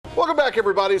Welcome back,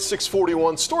 everybody. It's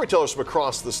 6:41. Storytellers from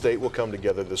across the state will come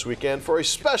together this weekend for a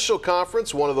special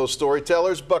conference. One of those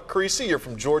storytellers, Buck Creacy, you're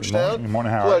from Georgetown. Good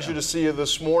morning, Howard. Pleasure to see you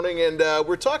this morning. And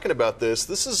we're talking about this.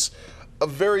 This is a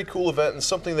very cool event and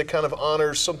something that kind of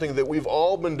honors something that we've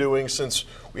all been doing since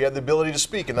we had the ability to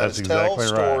speak, and that is tell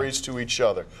stories to each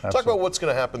other. Absolutely. Talk about what's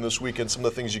going to happen this weekend, some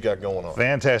of the things you got going on.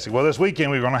 Fantastic. Well, this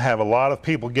weekend we're going to have a lot of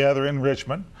people gather in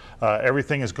Richmond.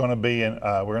 Everything is going to be in,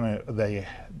 the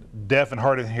deaf and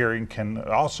hard of hearing can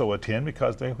also attend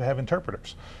because they have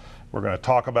interpreters. We're going to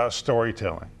talk about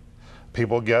storytelling.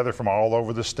 People gather from all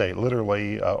over the state.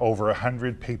 Literally over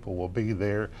 100 people will be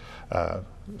there.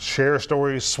 Share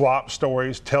stories, swap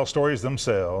stories, tell stories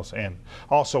themselves, and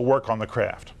also work on the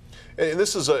craft. And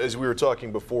this is, as we were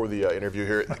talking before the interview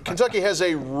here, Kentucky has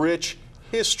a rich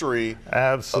history,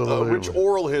 absolutely, a rich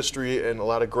oral history, and a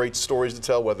lot of great stories to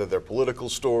tell, whether they're political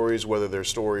stories, whether they're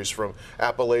stories from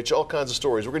Appalachia, all kinds of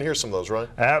stories. We're going to hear some of those, right?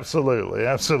 Absolutely,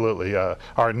 absolutely.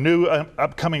 Our new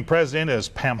upcoming president is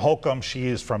Pam Holcomb. She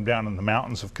is from down in the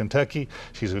mountains of Kentucky.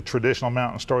 She's a traditional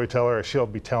mountain storyteller. She'll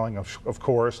be telling, of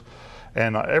course.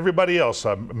 And everybody else,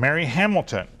 Mary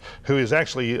Hamilton, who is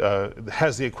actually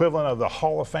has the equivalent of the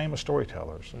Hall of Fame of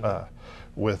storytellers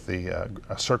with the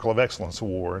Circle of Excellence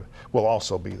Award, will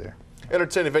also be there.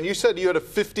 Entertaining event. You said you had a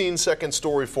 15-second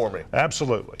story for me.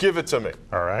 Absolutely. Give it to me.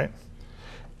 All right.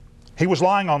 He was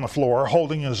lying on the floor,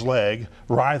 holding his leg,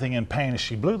 writhing in pain as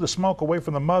she blew the smoke away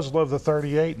from the muzzle of the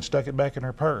 .38 and stuck it back in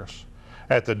her purse.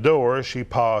 At the door, she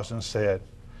paused and said,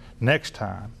 "Next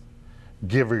time,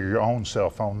 give her your own cell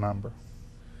phone number."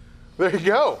 There you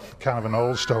go. Kind of an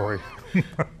old story.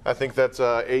 I think that's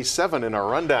A7 in our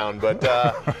rundown, but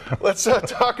let's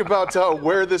talk about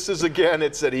where this is again.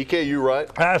 It's at EKU, right?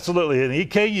 Absolutely, in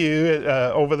EKU,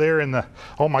 over there in the,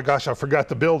 oh my gosh, I forgot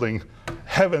the building.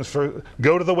 Heavens,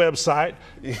 go to the website,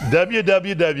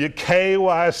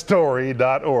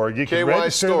 www.kystory.org. You can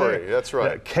register Story, there. that's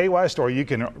right. KY Story, you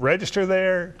can register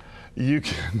there. You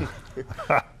can...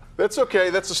 That's okay.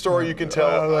 That's a story you can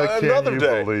tell another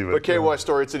day. But KY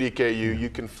Story, it's at EKU. You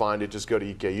can find it. Just go to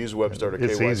EKU's website or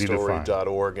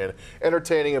kystory.org. And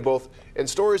entertaining in both. And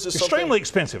stories is extremely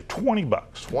expensive, $20.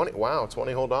 20. Wow,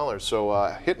 $20 whole dollars. So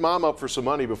hit mom up for some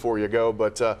money before you go.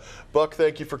 But Buck,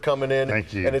 thank you for coming in.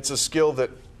 Thank you. And it's a skill that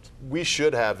we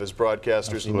should have as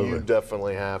broadcasters, absolutely, and you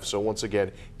definitely have. So once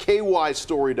again,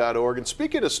 kystory.org. And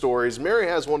speaking of stories, Mary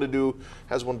has one to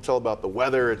tell about the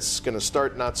weather. It's going to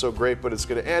start not so great, but it's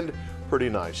going to end pretty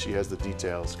nice. She has the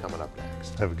details coming up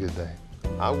next. Have a good day.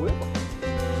 I will.